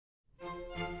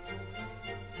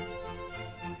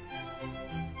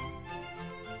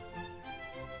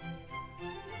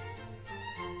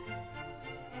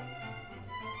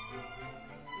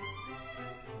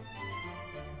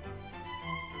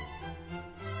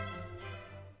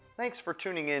Thanks for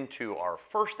tuning in to our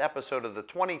first episode of the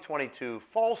 2022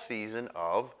 fall season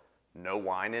of No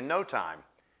Wine in No Time.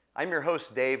 I'm your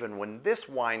host Dave, and when this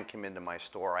wine came into my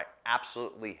store, I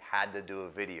absolutely had to do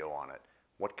a video on it.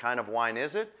 What kind of wine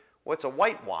is it? Well, it's a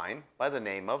white wine by the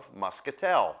name of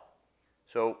Moscatel.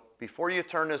 So before you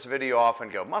turn this video off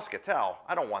and go, Moscatel,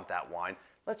 I don't want that wine,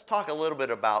 let's talk a little bit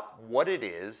about what it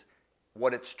is,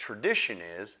 what its tradition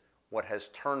is, what has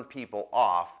turned people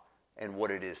off, and what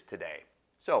it is today.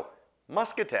 So,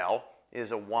 Moscatel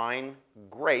is a wine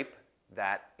grape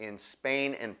that in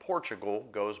Spain and Portugal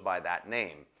goes by that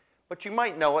name. But you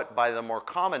might know it by the more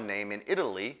common name in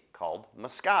Italy called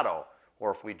Moscato,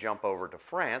 or if we jump over to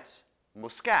France,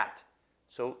 Muscat.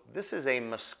 So this is a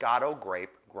Moscato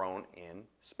grape grown in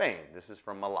Spain. This is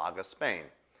from Malaga, Spain.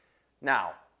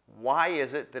 Now, why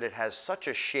is it that it has such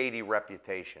a shady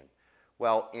reputation?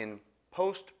 Well, in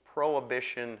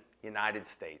post-Prohibition United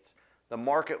States, the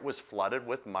market was flooded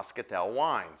with Moscatel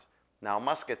wines. Now,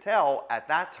 Moscatel at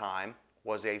that time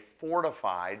was a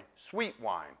fortified sweet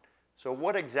wine. So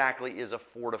what exactly is a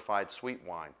fortified sweet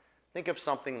wine? Think of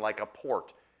something like a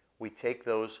port. We take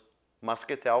those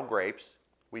Moscatel grapes,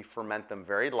 we ferment them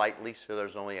very lightly so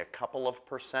there's only a couple of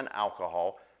 %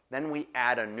 alcohol, then we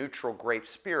add a neutral grape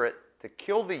spirit to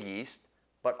kill the yeast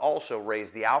but also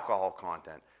raise the alcohol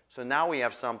content. So now we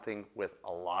have something with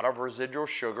a lot of residual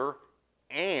sugar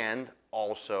and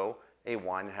also a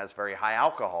wine that has very high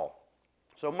alcohol.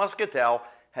 So Moscatel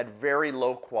had very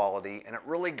low quality, and it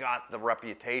really got the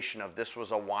reputation of this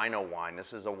was a wino wine.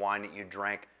 This is a wine that you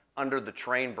drank under the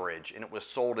train bridge, and it was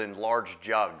sold in large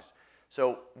jugs.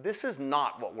 So this is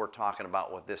not what we're talking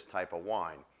about with this type of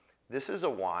wine. This is a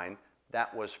wine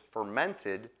that was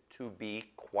fermented to be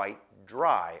quite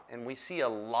dry, and we see a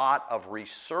lot of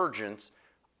resurgence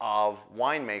of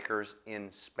winemakers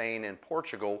in Spain and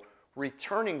Portugal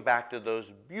returning back to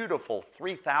those beautiful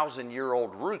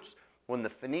 3,000-year-old roots when the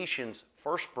Phoenicians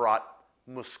first brought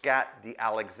Muscat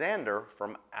d'Alexander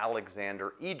from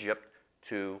Alexander, Egypt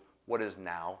to what is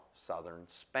now southern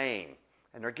Spain.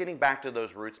 And they're getting back to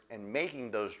those roots and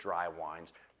making those dry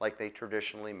wines like they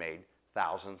traditionally made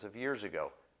thousands of years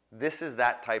ago. This is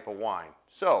that type of wine.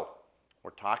 So,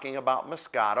 we're talking about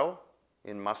Moscato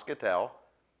in Moscatel.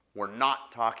 We're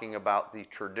not talking about the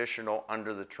traditional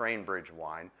under the train bridge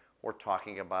wine. We're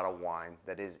talking about a wine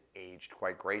that is aged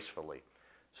quite gracefully.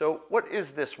 So what is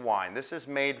this wine? This is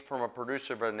made from a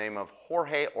producer by the name of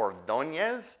Jorge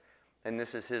Ordóñez, and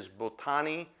this is his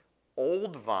Botani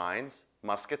Old Vines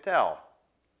Moscatel.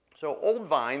 So Old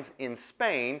Vines in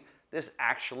Spain, this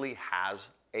actually has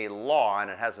a law and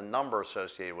it has a number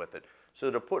associated with it. So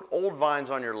to put Old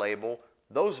Vines on your label,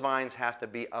 those vines have to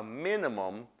be a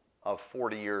minimum of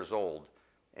 40 years old.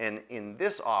 And in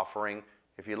this offering,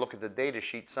 if you look at the data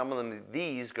sheet, some of them,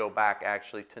 these go back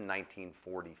actually to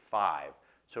 1945.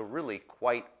 So really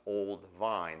quite old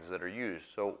vines that are used.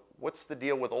 So what's the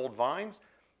deal with old vines?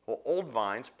 Well, old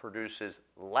vines produces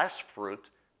less fruit,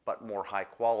 but more high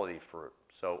quality fruit.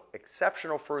 So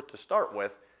exceptional fruit to start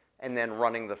with, and then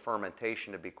running the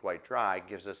fermentation to be quite dry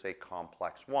gives us a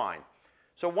complex wine.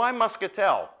 So why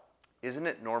Moscatel? Isn't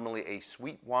it normally a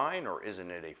sweet wine, or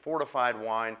isn't it a fortified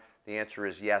wine? The answer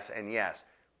is yes and yes.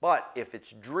 But if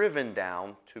it's driven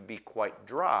down to be quite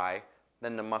dry,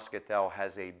 then the Moscatel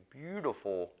has a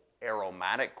beautiful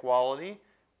aromatic quality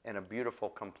and a beautiful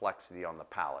complexity on the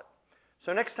palate.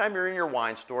 So next time you're in your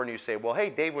wine store and you say, well,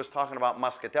 hey, Dave was talking about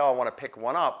Moscatel, I want to pick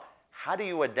one up. How do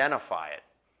you identify it?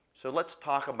 So let's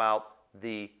talk about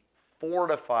the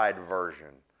fortified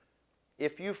version.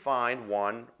 If you find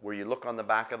one where you look on the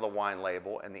back of the wine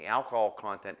label and the alcohol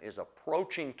content is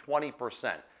approaching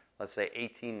 20%, let's say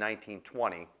 18, 19,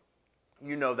 20,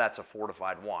 you know that's a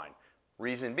fortified wine.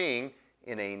 Reason being,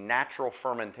 in a natural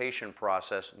fermentation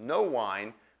process, no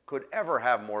wine could ever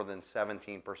have more than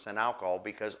 17% alcohol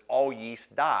because all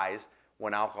yeast dies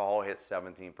when alcohol hits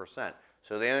 17%.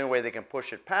 So the only way they can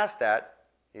push it past that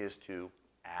is to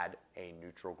add a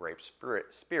neutral grape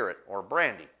spirit or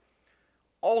brandy.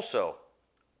 Also,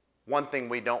 one thing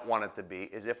we don't want it to be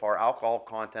is if our alcohol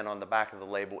content on the back of the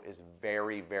label is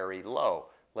very, very low.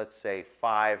 Let's say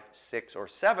 5, 6, or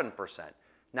 7%.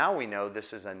 Now we know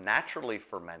this is a naturally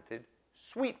fermented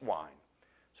sweet wine.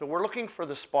 So we're looking for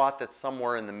the spot that's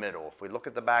somewhere in the middle. If we look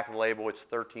at the back of the label, it's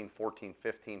 13, 14,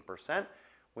 15%.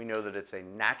 We know that it's a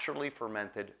naturally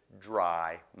fermented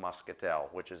dry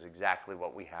Moscatel, which is exactly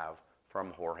what we have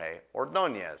from Jorge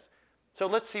Ordóñez. So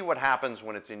let's see what happens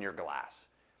when it's in your glass.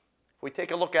 If we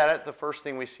take a look at it, the first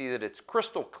thing we see that it's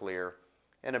crystal clear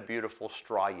and a beautiful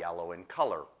straw yellow in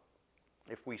color.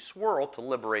 If we swirl to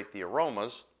liberate the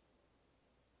aromas,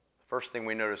 the first thing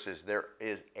we notice is there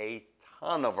is a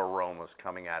ton of aromas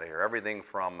coming out of here. Everything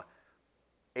from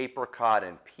apricot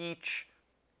and peach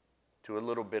to a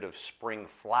little bit of spring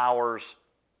flowers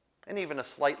and even a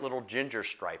slight little ginger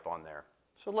stripe on there.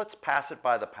 So let's pass it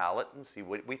by the palate and see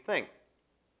what we think.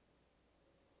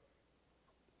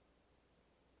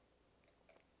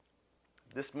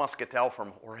 This Moscatel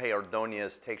from Jorge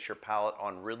Ordonez takes your palate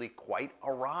on really quite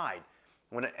a ride.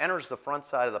 When it enters the front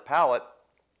side of the palate,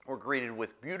 we're greeted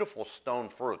with beautiful stone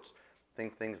fruits.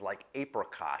 Think things like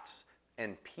apricots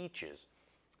and peaches.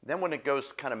 Then when it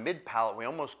goes kind of mid-palate, we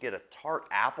almost get a tart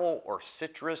apple or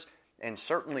citrus and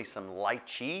certainly some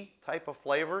lychee type of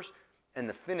flavors. And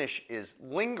the finish is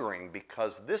lingering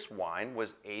because this wine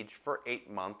was aged for 8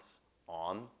 months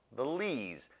on the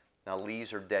lees. Now,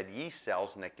 lees are dead yeast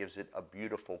cells, and that gives it a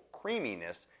beautiful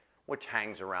creaminess, which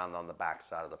hangs around on the back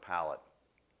side of the palate.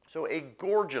 So a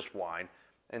gorgeous wine,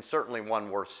 and certainly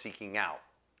one worth seeking out.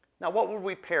 Now, what would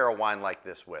we pair a wine like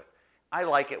this with? I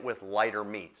like it with lighter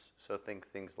meats, so think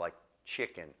things like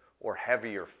chicken or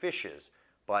heavier fishes.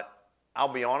 But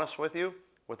I'll be honest with you,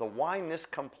 with a wine this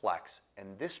complex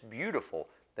and this beautiful,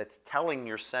 that's telling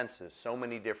your senses so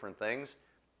many different things,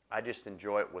 I just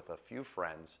enjoy it with a few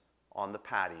friends on the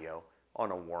patio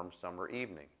on a warm summer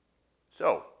evening.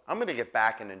 So I'm going to get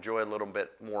back and enjoy a little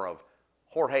bit more of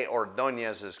Jorge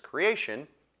Ordonez's creation,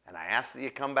 and I ask that you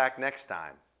come back next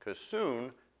time, because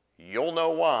soon you'll know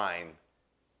wine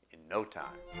in no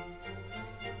time.